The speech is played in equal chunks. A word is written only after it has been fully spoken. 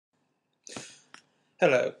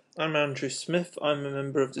Hello, I'm Andrew Smith. I'm a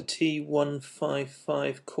member of the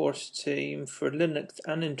T155 course team for Linux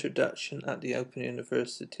and Introduction at the Open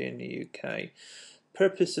University in the UK.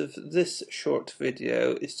 Purpose of this short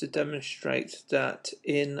video is to demonstrate that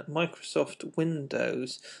in Microsoft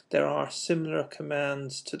Windows there are similar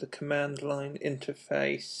commands to the command line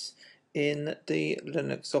interface in the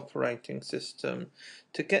Linux operating system.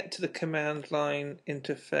 To get to the command line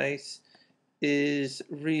interface is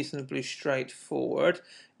reasonably straightforward.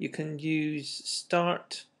 You can use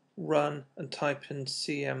start, run and type in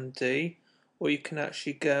CMD, or you can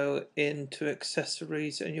actually go into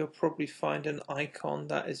accessories and you'll probably find an icon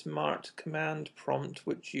that is marked command prompt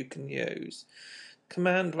which you can use.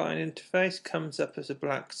 Command line interface comes up as a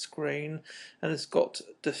black screen and has got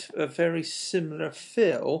a very similar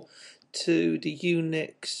feel to the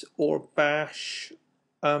Unix or Bash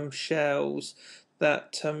shells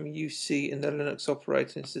that you see in the Linux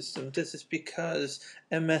operating system. This is because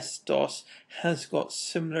MS-DOS has got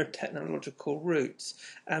similar technological roots,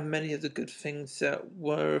 and many of the good things that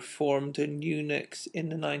were formed in Unix in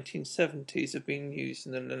the 1970s have been used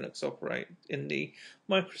in the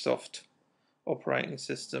Microsoft operating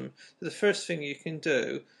system. So the first thing you can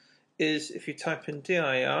do is, if you type in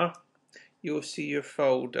dir, you'll see your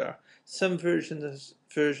folder. Some versions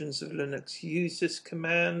of Linux use this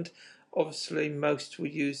command. Obviously most will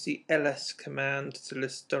use the ls command to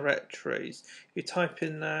list directories. You type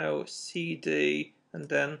in now cd and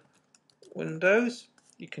then Windows,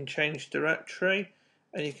 you can change directory,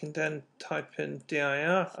 and you can then type in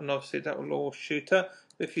dir, and obviously that will all shoot up.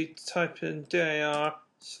 But if you type in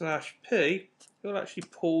dir/p, it will actually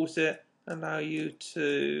pause it, allow you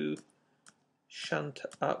to shunt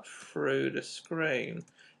up through the screen.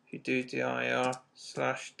 If you do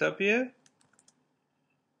dir/w,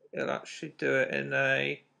 it'll actually do it in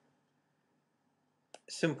a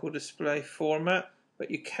simple display format,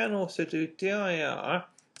 but you can also do dir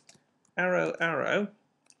 **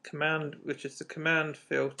 command, which is the command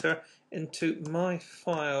filter, into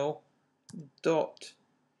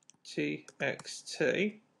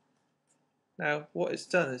myfile.txt. Now what it's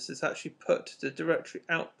done is it's actually put the directory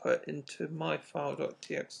output into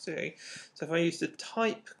myfile.txt. So if I use the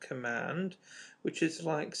type command, which is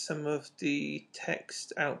like some of the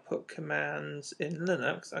text output commands in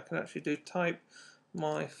Linux, I can actually do type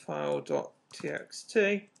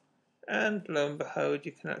myfile.txt, and lo and behold,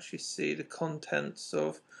 you can actually see the contents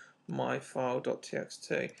of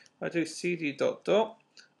myfile.txt. If I do cd ...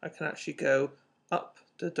 I can actually go up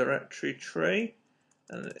the directory tree,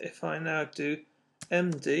 and if I now do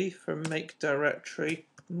md for make directory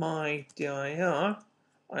mydir,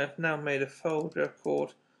 I have now made a folder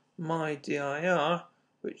called mydir,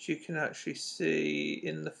 which you can actually see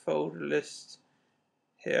in the folder list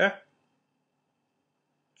here.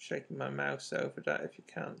 Shaking my mouse over that if you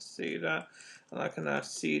can't see that, and I can now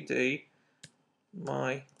cd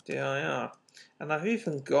mydir, and I've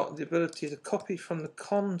even got the ability to copy from the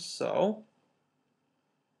console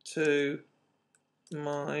to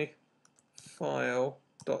my file.txt.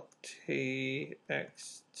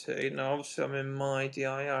 Now obviously I'm in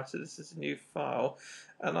mydir, so this is a new file,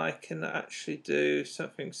 and I can actually do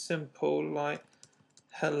something simple like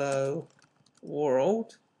hello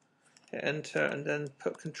world, hit enter, and then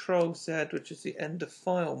put Control-Z, which is the end of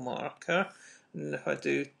file marker, and if I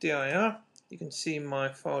do dir, you can see my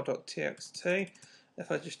file.txt. If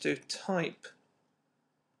I just do type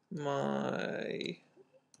my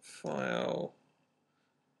file.txt,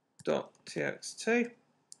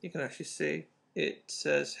 you can actually see it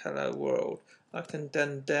says hello world. I can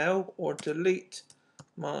then del or delete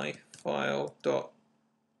my file.txt,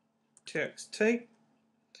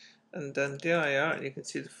 and then dir, and you can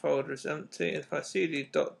see the folder is empty. And if I cd ...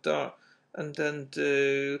 and then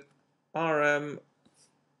do rd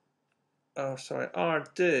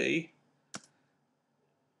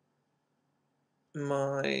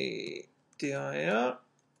my dir,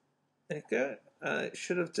 there you go, it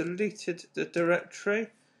should have deleted the directory,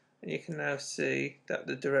 and you can now see that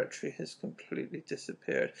the directory has completely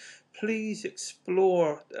disappeared. Please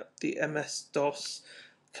explore the MS-DOS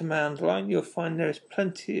command line. You'll find there's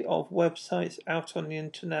plenty of websites out on the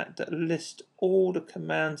internet that list all the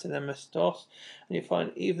commands in MS-DOS, and you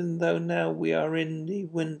find even though now we are in the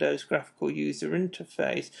Windows graphical user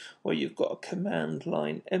interface where you've got a command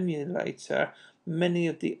line emulator, many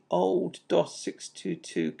of the old DOS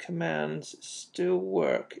 622 commands still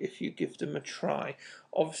work if you give them a try.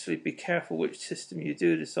 Obviously be careful which system you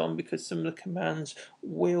do this on, because some of the commands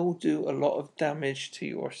will do a lot of damage to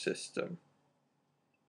your system.